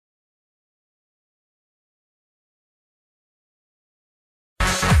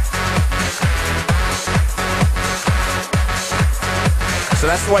So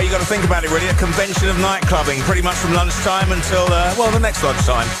that's the way you got to think about it, really. A convention of nightclubbing, pretty much from lunchtime until, well, the next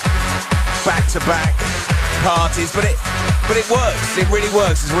lunchtime. Back-to-back parties, but it works. It really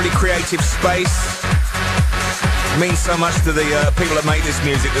works. It's a really creative space. It means so much to the people that make this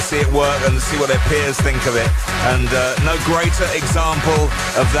music to see it work and to see what their peers think of it. And no greater example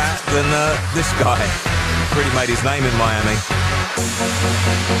of that than this guy. Really made his name in Miami.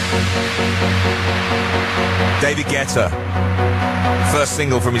 David Guetta. First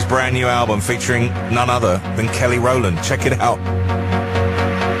single from his brand new album featuring none other than Kelly Rowland. Check it out.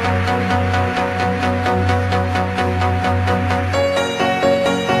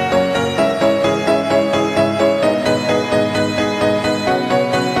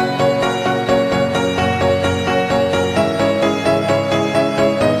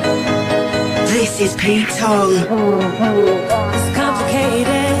 This is Pete Tong. It's complicated,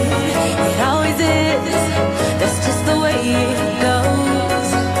 it always is. That's just the way it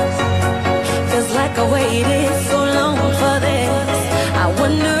goes. Feels like I waited so long for this. I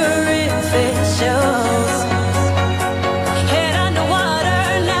wonder if it shows. Head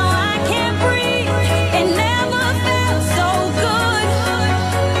underwater, now I can't breathe. It never felt so good.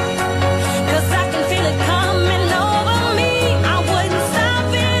 'Cause I can feel it coming over me. I wouldn't stop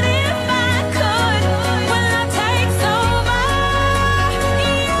it if I could. When love takes over,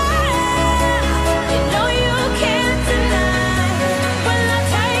 yeah. You know you can't deny. When love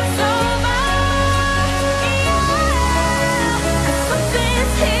takes over, yeah. 'Cause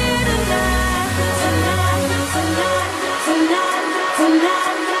something's here tonight. Tonight, tonight, tonight,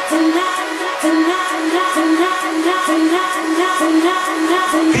 tonight, tonight, tonight, tonight, tonight, tonight,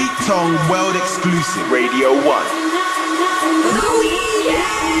 tonight. Pete Tong World Exclusive Radio 1. The weekend.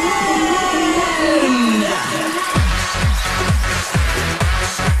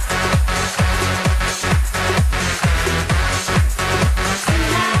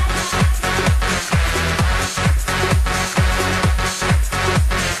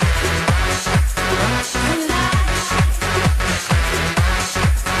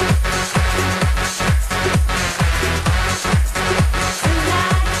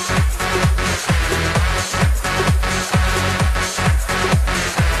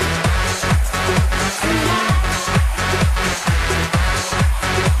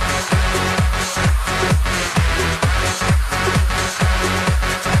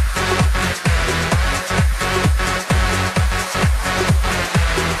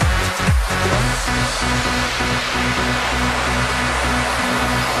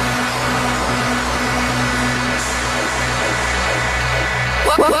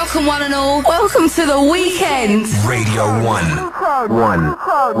 Welcome one and all. Welcome to the weekend. Radio 1. One.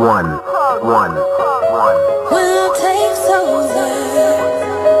 When love takes over.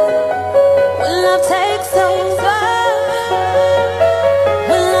 When love takes over.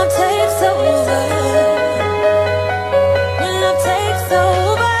 When love takes over. When love takes over. When love takes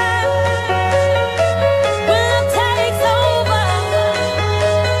over. When love takes over.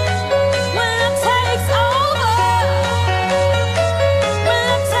 When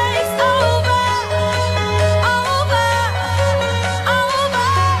love takes over.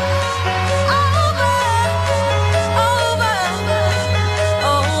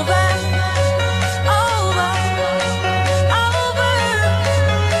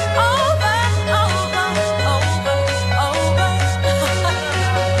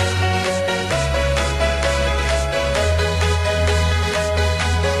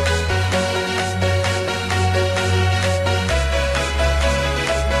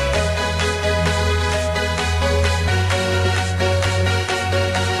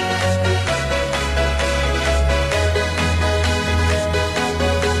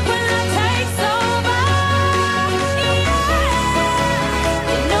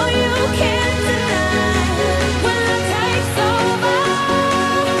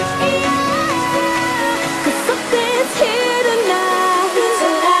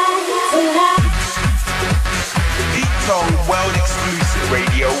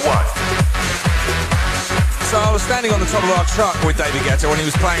 So I was standing on the top of our truck with David Guetta when he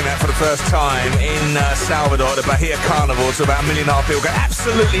was playing that for the first time in Salvador, the Bahia Carnival, to about 1.5 million people go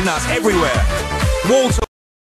absolutely nuts everywhere. Wall to